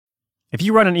If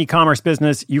you run an e-commerce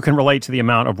business, you can relate to the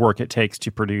amount of work it takes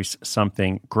to produce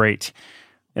something great.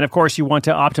 And of course, you want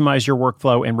to optimize your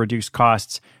workflow and reduce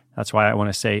costs. That's why I want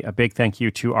to say a big thank you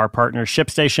to our partner,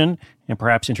 ShipStation, and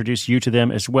perhaps introduce you to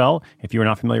them as well. If you are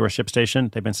not familiar with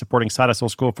ShipStation, they've been supporting Side Hustle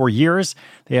School for years.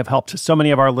 They have helped so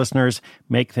many of our listeners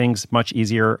make things much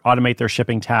easier, automate their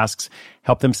shipping tasks,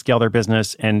 help them scale their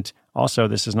business, and also,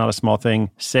 this is not a small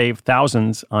thing, save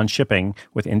thousands on shipping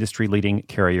with industry-leading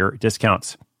carrier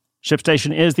discounts.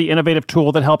 ShipStation is the innovative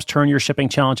tool that helps turn your shipping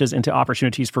challenges into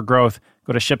opportunities for growth.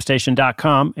 Go to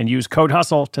ShipStation.com and use code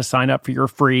HUSTLE to sign up for your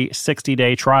free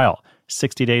 60-day trial.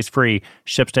 60 days free.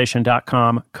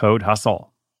 ShipStation.com, code HUSTLE.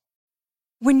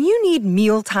 When you need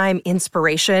mealtime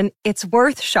inspiration, it's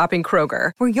worth shopping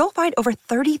Kroger, where you'll find over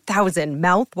 30,000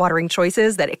 mouth-watering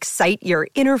choices that excite your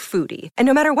inner foodie. And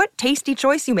no matter what tasty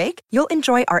choice you make, you'll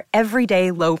enjoy our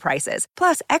everyday low prices,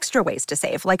 plus extra ways to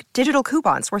save, like digital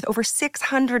coupons worth over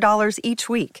 $600 each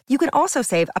week. You can also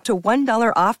save up to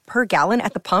 $1 off per gallon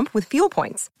at the pump with fuel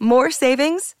points. More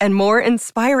savings and more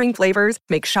inspiring flavors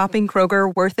make shopping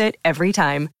Kroger worth it every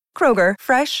time. Kroger,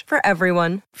 fresh for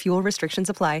everyone. Fuel restrictions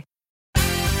apply.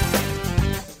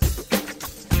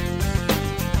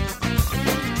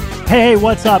 Hey,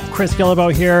 what's up? Chris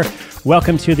Guillebeau here.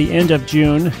 Welcome to the end of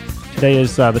June. Today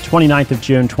is the 29th of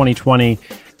June, 2020.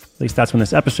 At least that's when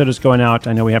this episode is going out.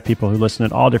 I know we have people who listen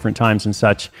at all different times and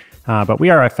such, but we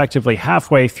are effectively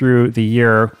halfway through the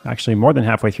year, actually more than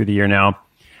halfway through the year now.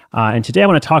 And today I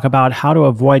want to talk about how to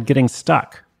avoid getting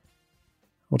stuck.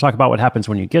 We'll talk about what happens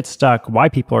when you get stuck, why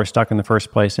people are stuck in the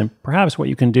first place, and perhaps what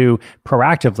you can do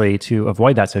proactively to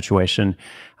avoid that situation.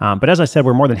 But as I said,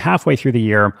 we're more than halfway through the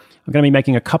year. I'm going to be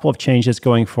making a couple of changes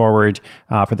going forward.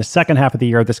 For the second half of the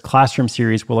year, this classroom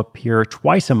series will appear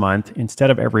twice a month instead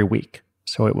of every week.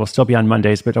 So it will still be on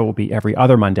Mondays, but it will be every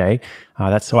other Monday.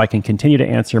 That's so I can continue to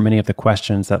answer many of the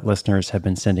questions that listeners have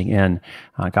been sending in.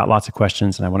 Got lots of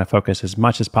questions, and I want to focus as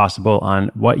much as possible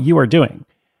on what you are doing.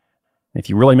 If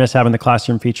you really miss having the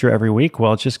classroom feature every week,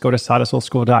 well, just go to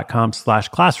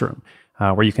sidehustleschool.com/classroom,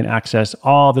 where you can access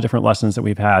all the different lessons that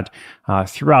we've had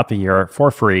throughout the year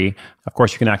for free. Of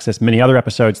course, you can access many other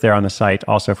episodes there on the site,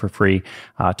 also for free,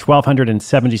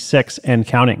 1,276 and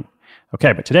counting.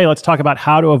 Okay, but today let's talk about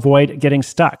how to avoid getting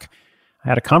stuck. I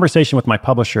had a conversation with my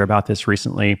publisher about this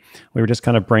recently. We were just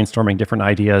kind of brainstorming different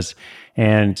ideas,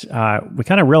 and we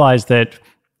kind of realized that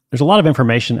there's a lot of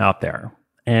information out there.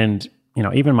 And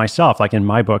even myself, like in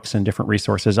my books and different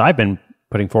resources, I've been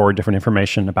putting forward different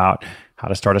information about how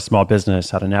to start a small business,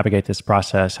 how to navigate this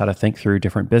process, how to think through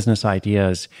different business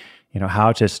ideas,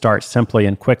 how to start simply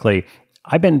and quickly.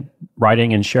 I've been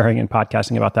writing and sharing and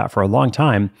podcasting about that for a long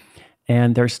time.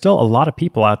 And there's still a lot of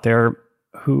people out there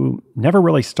who never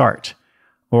really start.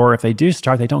 Or if they do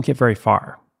start, they don't get very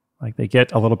far. Like they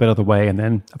get a little bit of the way and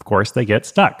then, of course, they get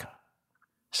stuck.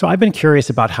 So I've been curious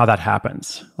about how that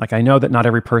happens. Like I know that not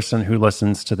every person who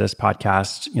listens to this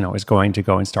podcast, is going to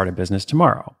go and start a business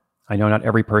tomorrow. I know not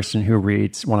every person who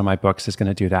reads one of my books is going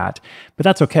to do that, but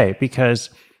that's okay because,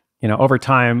 over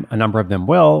time, a number of them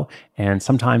will, and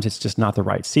sometimes it's just not the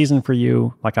right season for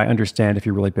you. Like I understand if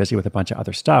you're really busy with a bunch of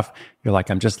other stuff, you're like,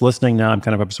 I'm just listening now, I'm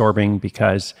kind of absorbing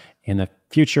because in the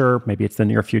future, maybe it's the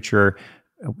near future,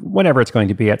 whenever it's going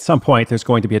to be, at some point, there's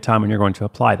going to be a time when you're going to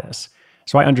apply this.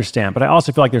 So I understand, but I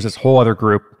also feel like there's this whole other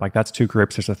group, like that's two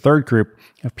groups. There's a third group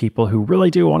of people who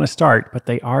really do want to start, but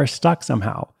they are stuck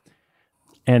somehow.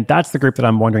 And that's the group that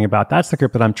I'm wondering about. That's the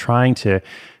group that I'm trying to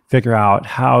figure out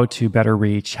how to better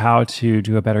reach, how to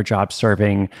do a better job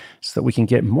serving so that we can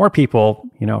get more people,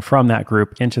 from that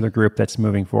group into the group that's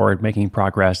moving forward, making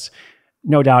progress,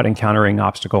 no doubt encountering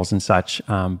obstacles and such,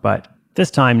 but this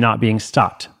time not being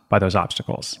stopped by those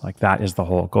obstacles. Like that is the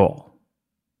whole goal.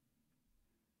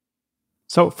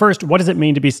 So first, what does it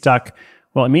mean to be stuck?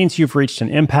 Well, it means you've reached an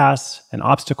impasse, an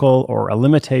obstacle, or a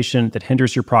limitation that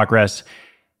hinders your progress.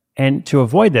 And to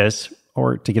avoid this,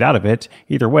 or to get out of it,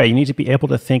 either way, you need to be able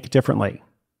to think differently.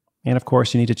 And of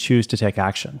course, you need to choose to take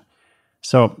action.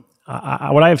 So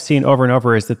what I have seen over and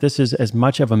over is that this is as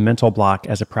much of a mental block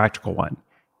as a practical one.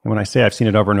 And when I say I've seen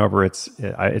it over and over, it's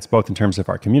both in terms of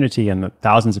our community and the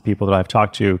thousands of people that I've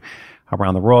talked to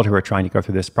around the world who are trying to go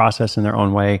through this process in their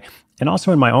own way, and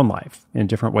also in my own life, in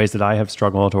different ways that I have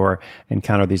struggled or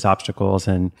encountered these obstacles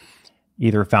and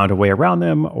either found a way around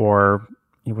them or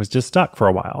it was just stuck for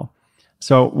a while.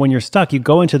 So when you're stuck, you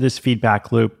go into this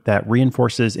feedback loop that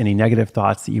reinforces any negative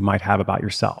thoughts that you might have about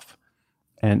yourself.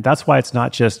 And that's why it's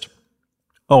not just,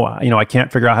 I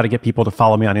can't figure out how to get people to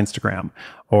follow me on Instagram,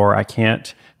 or I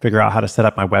can't figure out how to set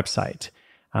up my website.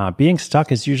 Being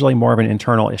stuck is usually more of an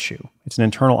internal issue. It's an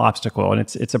internal obstacle, and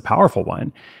it's a powerful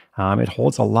one. It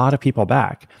holds a lot of people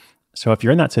back. So if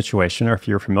you're in that situation or if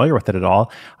you're familiar with it at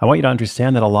all, I want you to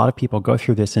understand that a lot of people go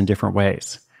through this in different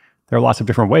ways. There are lots of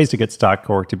different ways to get stuck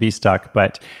or to be stuck,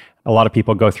 but a lot of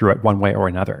people go through it one way or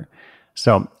another.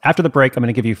 So after the break, I'm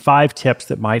going to give you 5 tips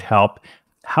that might help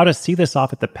how to see this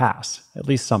off at the pass, at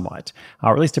least somewhat,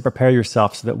 or at least to prepare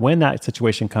yourself so that when that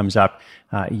situation comes up,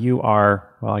 you are,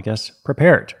 well, I guess,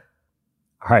 prepared.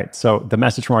 All right, so the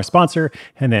message from our sponsor,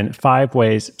 and then 5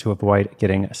 ways to avoid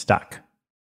getting stuck.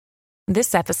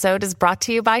 This episode is brought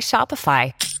to you by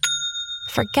Shopify.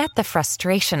 Forget the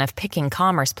frustration of picking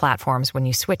commerce platforms when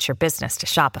you switch your business to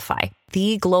Shopify,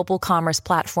 the global commerce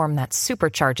platform that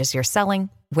supercharges your selling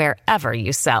wherever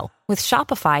you sell. With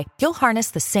Shopify, you'll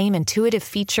harness the same intuitive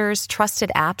features, trusted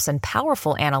apps, and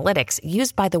powerful analytics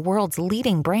used by the world's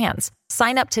leading brands.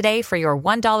 Sign up today for your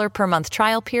 $1 per month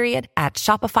trial period at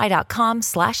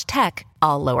shopify.com/tech,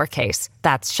 all lowercase.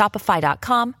 That's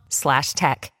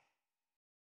shopify.com/tech.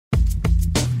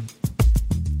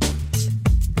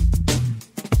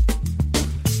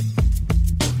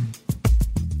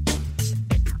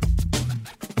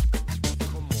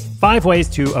 Five ways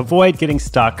to avoid getting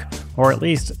stuck, or at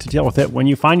least to deal with it when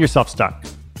you find yourself stuck.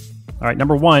 All right,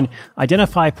 number 1,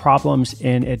 identify problems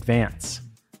in advance.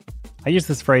 I used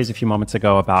this phrase a few moments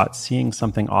ago about seeing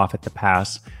something off at the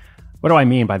pass. What do I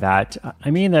mean by that? I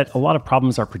mean that a lot of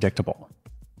problems are predictable.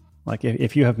 Like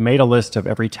if you have made a list of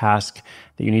every task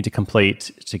that you need to complete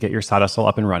to get your side hustle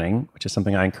up and running, which is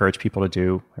something I encourage people to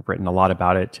do. I've written a lot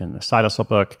about it in the Side Hustle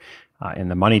book, in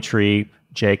the Money Tree.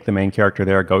 Jake, the main character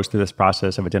there, goes through this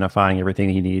process of identifying everything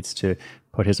he needs to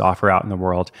put his offer out in the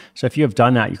world. So if you have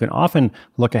done that, you can often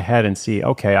look ahead and see,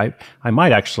 okay, I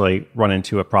might actually run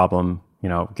into a problem,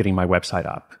 getting my website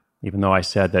up. Even though I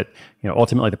said that,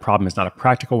 ultimately the problem is not a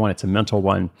practical one, it's a mental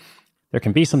one. There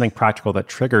can be something practical that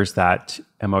triggers that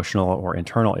emotional or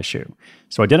internal issue.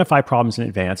 So identify problems in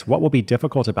advance. What will be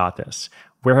difficult about this?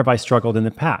 Where have I struggled in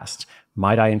the past?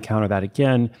 Might I encounter that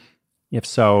again? If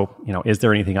so, is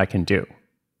there anything I can do?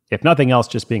 If nothing else,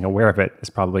 just being aware of it is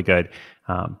probably good.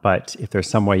 But if there's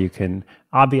some way you can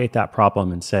obviate that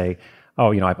problem and say,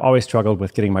 I've always struggled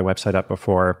with getting my website up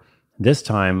before. This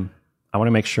time, I want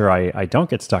to make sure I don't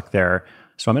get stuck there.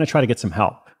 So I'm going to try to get some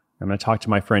help. I'm going to talk to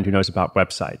my friend who knows about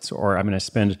websites, or I'm going to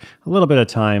spend a little bit of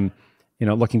time,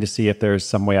 looking to see if there's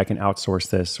some way I can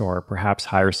outsource this, or perhaps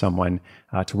hire someone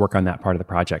to work on that part of the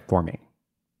project for me.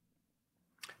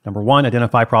 Number 1,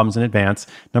 identify problems in advance.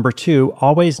 Number 2,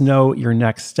 always know your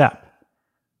next step.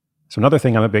 So another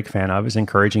thing I'm a big fan of is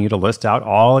encouraging you to list out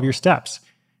all of your steps.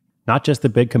 Not just the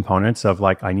big components of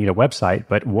I need a website,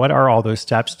 but what are all those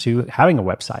steps to having a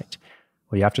website?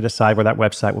 Well, you have to decide where that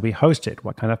website will be hosted.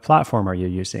 What kind of platform are you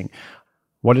using?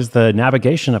 What is the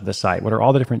navigation of the site? What are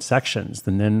all the different sections?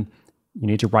 And then you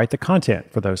need to write the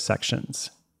content for those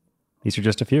sections. These are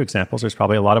just a few examples. There's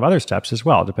probably a lot of other steps as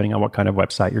well, depending on what kind of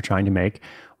website you're trying to make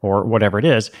or whatever it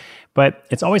is. But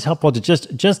it's always helpful to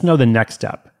just know the next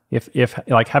step. If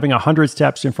having 100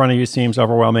 steps in front of you seems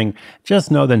overwhelming,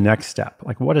 just know the next step.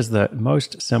 What is the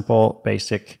most simple,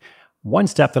 basic one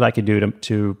step that I could do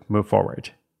to move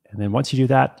forward? And then once you do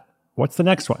that, what's the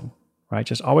next one? Right?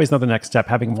 Just always know the next step.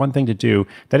 Having one thing to do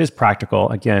that is practical,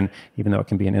 again, even though it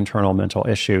can be an internal mental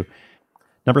issue.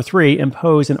 Number 3,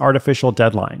 impose an artificial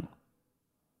deadline.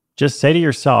 Just say to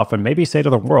yourself, and maybe say to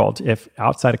the world, if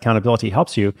outside accountability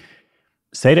helps you,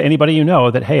 say to anybody you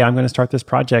know that, hey, I'm going to start this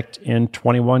project in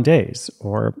 21 days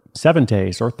or 7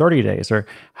 days or 30 days or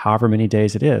however many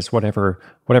days it is, whatever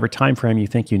time frame you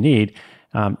think you need.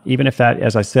 Even if that,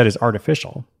 as I said, is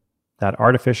artificial, that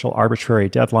artificial arbitrary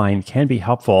deadline can be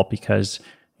helpful because,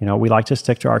 we like to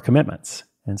stick to our commitments.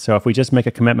 And so if we just make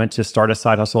a commitment to start a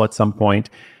side hustle at some point,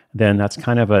 then that's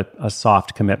kind of a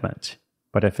soft commitment.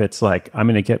 But if it's I'm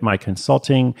going to get my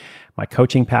consulting, my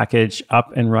coaching package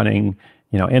up and running,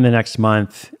 in the next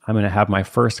month, I'm going to have my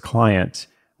first client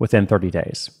within 30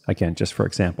 days. Again, just for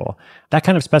example, that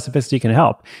kind of specificity can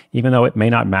help, even though it may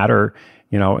not matter,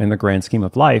 in the grand scheme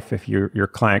of life, if your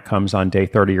client comes on day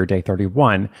 30 or day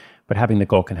 31, but having the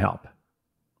goal can help.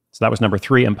 So that was number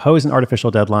 3, impose an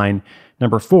artificial deadline.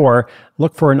 Number 4,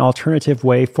 look for an alternative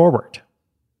way forward.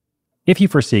 If you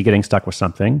foresee getting stuck with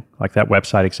something, like that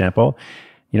website example,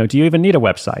 do you even need a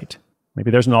website? Maybe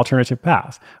there's an alternative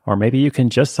path. Or maybe you can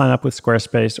just sign up with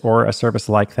Squarespace or a service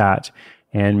like that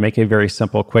and make a very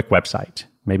simple, quick website.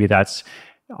 Maybe that's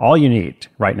all you need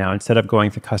right now, instead of going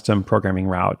the custom programming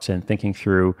route and thinking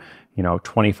through,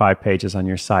 25 pages on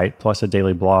your site, plus a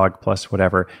daily blog, plus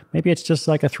whatever. Maybe it's just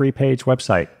like a 3-page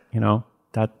website,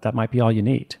 that might be all you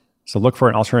need. So look for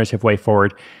an alternative way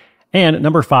forward. And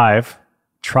number 5,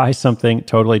 try something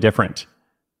totally different.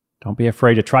 Don't be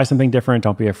afraid to try something different.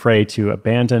 Don't be afraid to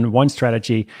abandon one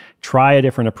strategy. Try a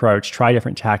different approach. Try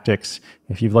different tactics.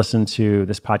 If you've listened to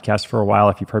this podcast for a while,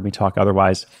 if you've heard me talk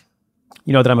otherwise,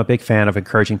 you know that I'm a big fan of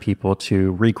encouraging people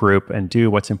to regroup and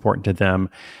do what's important to them.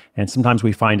 And sometimes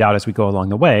we find out as we go along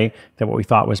the way that what we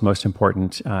thought was most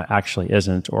important actually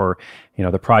isn't, or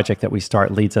the project that we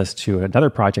start leads us to another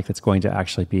project that's going to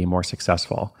actually be more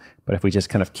successful. But if we just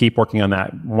kind of keep working on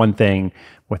that one thing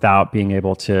without being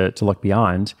able to look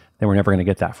beyond, then we're never going to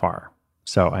get that far.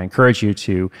 So I encourage you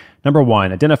to, number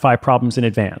 1, identify problems in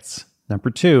advance.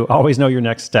 Number 2, always know your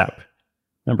next step.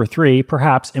 Number 3,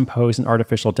 perhaps impose an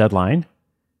artificial deadline.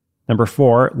 Number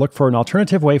 4, look for an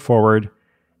alternative way forward.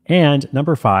 And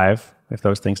number 5, if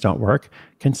those things don't work,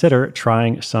 consider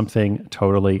trying something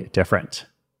totally different.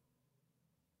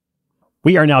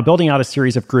 We are now building out a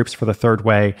series of groups for the Third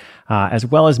Way, as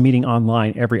well as meeting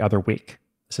online every other week.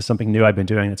 This is something new I've been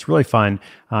doing. It's really fun,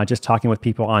 just talking with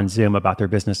people on Zoom about their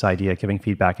business idea, giving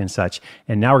feedback and such.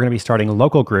 And now we're going to be starting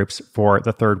local groups for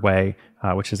the Third Way,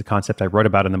 which is a concept I wrote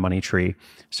about in the Money Tree.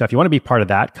 So if you want to be part of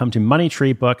that, come to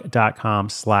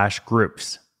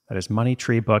moneytreebook.com/groups. That is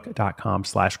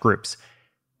moneytreebook.com/groups.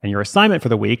 And your assignment for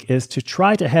the week is to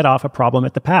try to head off a problem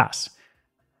at the pass.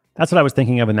 That's what I was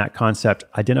thinking of in that concept.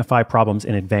 Identify problems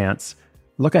in advance.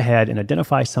 Look ahead and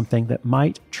identify something that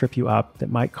might trip you up, that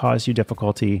might cause you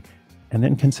difficulty, and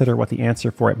then consider what the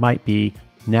answer for it might be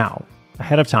now,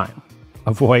 ahead of time.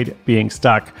 Avoid being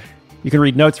stuck. You can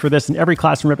read notes for this in every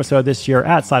classroom episode this year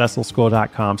at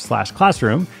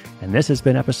sidehustleschool.com/classroom. And this has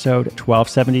been episode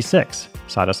 1276,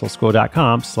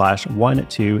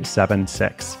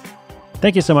 sidehustleschool.com/1276.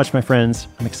 Thank you so much, my friends.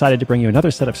 I'm excited to bring you another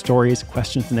set of stories,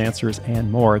 questions and answers,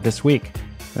 and more this week.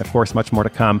 And of course, much more to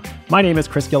come. My name is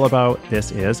Chris Guillebeau.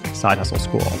 This is Side Hustle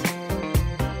School.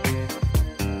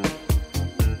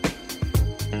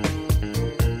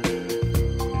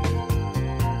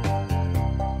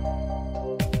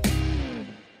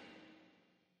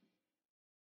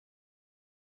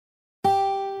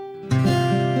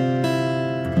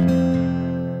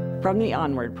 From the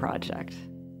Onward Project.